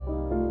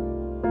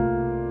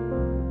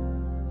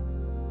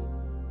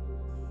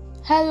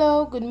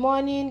Hello, good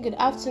morning, good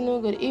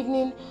afternoon, good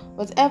evening,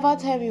 whatever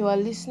time you are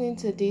listening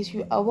to this,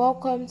 you are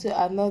welcome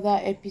to another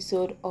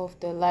episode of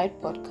the Light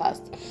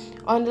Podcast.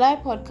 On the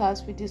Light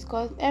Podcast, we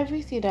discuss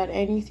everything and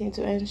anything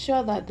to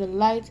ensure that the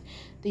light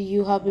that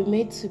you have been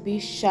made to be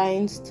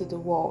shines to the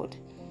world.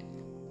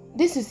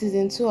 This is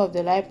season 2 of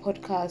the Light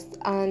Podcast,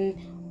 and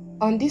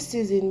on this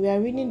season, we are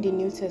reading the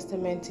New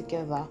Testament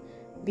together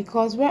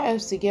because where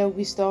else to get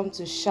wisdom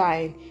to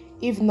shine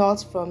if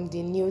not from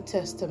the New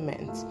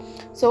Testament?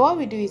 So what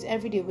we do is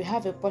every day we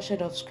have a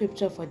portion of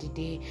scripture for the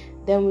day,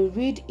 then we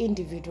read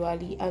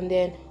individually, and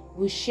then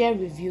we share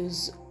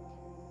reviews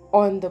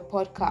on the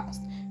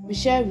podcast. We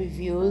share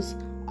reviews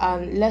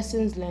and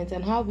lessons learned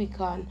and how we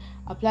can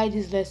apply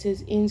these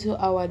lessons into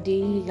our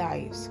daily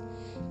lives.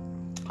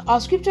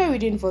 Our scripture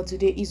reading for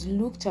today is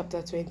Luke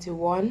chapter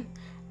 21,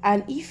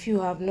 and if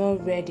you have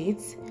not read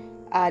it,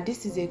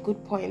 this is a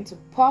good point to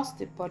pause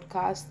the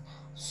podcast,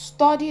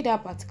 study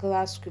that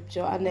particular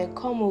scripture, and then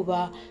come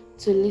over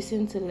to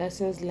listen to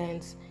lessons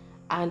learned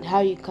and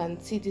how you can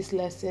see these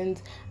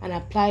lessons and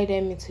apply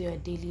them into your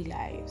daily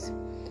lives.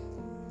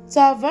 So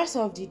our verse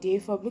of the day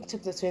for Luke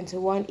chapter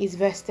 21 is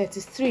verse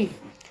 33,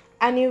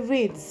 and it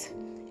reads,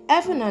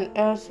 "Heaven and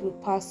earth will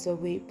pass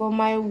away, but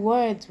my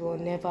words will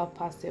never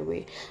pass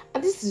away."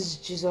 And this is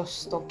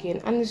Jesus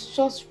talking, and it's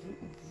just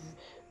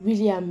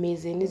really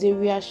amazing. It's a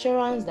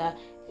reassurance that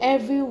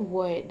every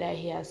word that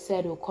he has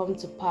said will come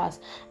to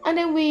pass. And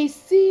then we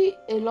see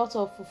a lot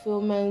of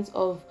fulfillment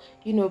of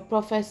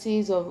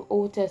prophecies of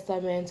Old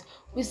Testament.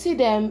 We see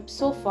them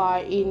so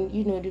far in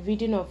the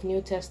reading of New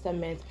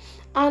Testament,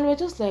 and we're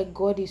just like,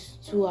 God is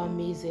too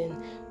amazing.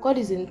 God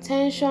is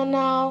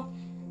intentional.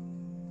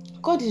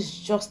 God is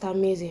just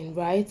amazing,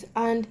 right?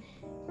 And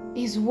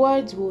his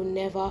words will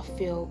never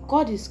fail.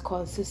 God is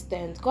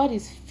consistent. God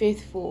is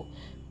faithful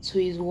to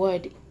his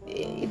word.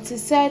 It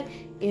is said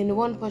in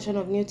one portion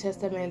of New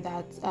Testament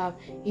that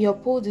he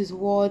upholds his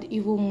word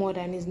even more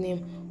than his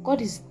name.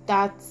 God is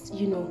that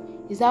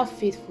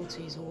faithful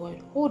to his word.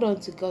 Hold on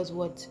to God's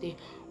word today.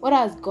 What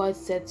has God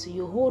said to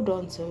you? Hold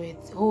on to it.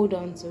 Hold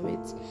on to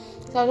it.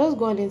 So I'll just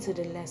go on into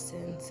the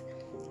lessons.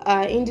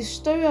 In the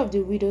story of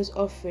the widow's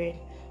offering,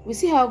 we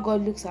see how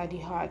God looks at the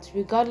heart,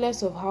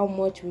 regardless of how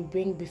much we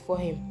bring before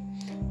him.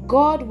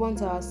 God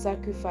wants our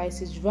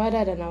sacrifices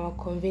rather than our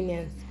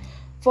convenience.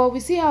 For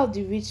we see how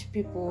the rich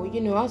people,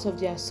 out of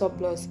their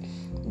surplus,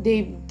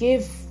 they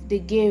gave,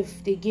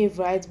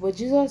 right? But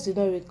Jesus did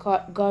not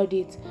regard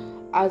it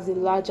as a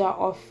larger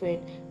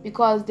offering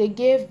because they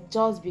gave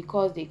just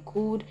because they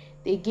could.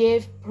 They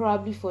gave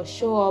probably for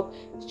show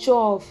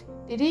off.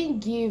 They didn't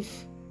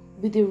give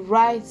with the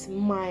right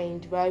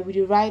mind, right? With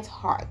the right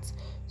heart.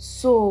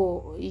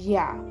 So,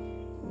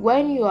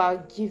 when you are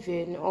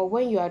giving or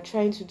when you are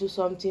trying to do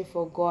something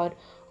for God,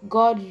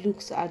 God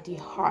looks at the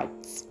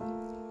heart.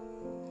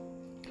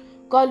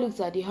 God looks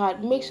at the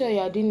heart. Make sure you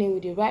are doing it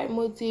with the right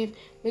motive.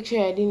 Make sure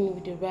you are doing it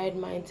with the right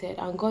mindset,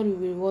 and God will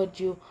reward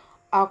you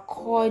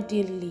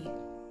accordingly.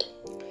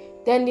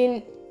 Then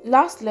the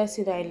last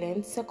lesson I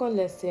learned, second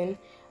lesson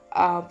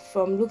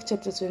from Luke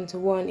chapter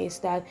 21, is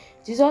that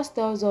Jesus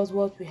tells us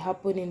what will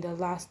happen in the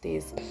last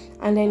days,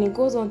 and then he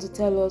goes on to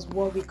tell us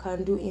what we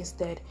can do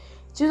instead.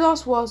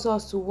 Jesus wants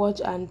us to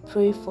watch and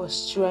pray for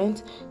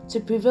strength to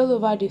prevail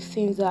over the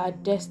things that are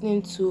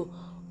destined to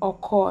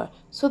occur,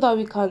 so that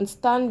we can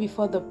stand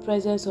before the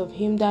presence of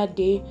him that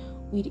day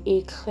with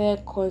a clear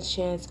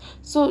conscience.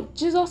 So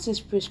Jesus is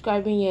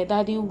prescribing here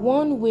that the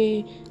one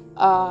way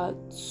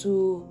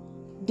to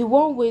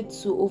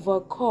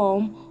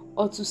overcome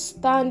or to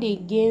stand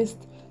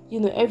against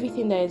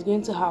everything that is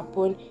going to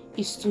happen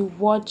is to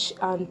watch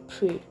and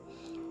pray.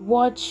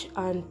 Watch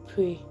and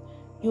pray.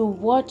 You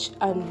watch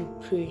and you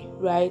pray,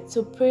 right?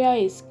 So prayer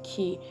is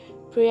key.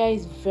 Prayer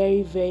is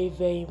very, very,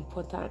 very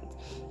important.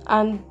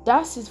 And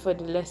that's it for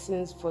the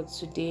lessons for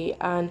today.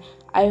 And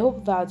I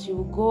hope that you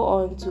will go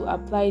on to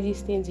apply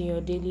these things in your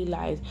daily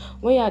lives.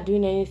 When you are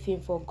doing anything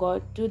for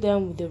God, do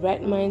them with the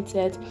right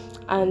mindset.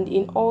 And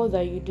in all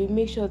that you do,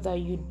 make sure that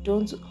you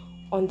don't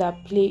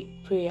underplay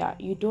prayer.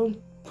 You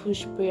don't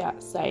push prayer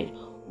aside.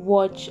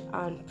 Watch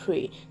and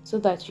pray so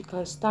that you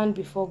can stand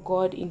before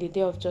God in the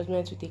day of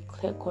judgment with a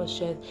clear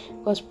conscience,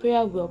 because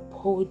prayer will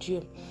uphold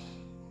you.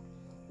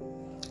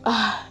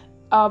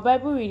 Our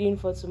Bible reading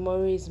for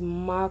tomorrow is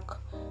Mark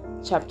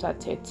chapter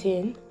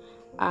 13,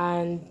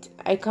 and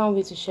I can't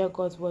wait to share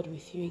God's word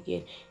with you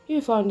again. If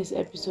you found this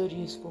episode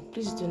useful,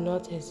 please do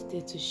not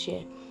hesitate to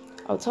share.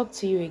 I'll talk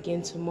to you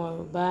again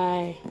tomorrow.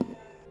 Bye.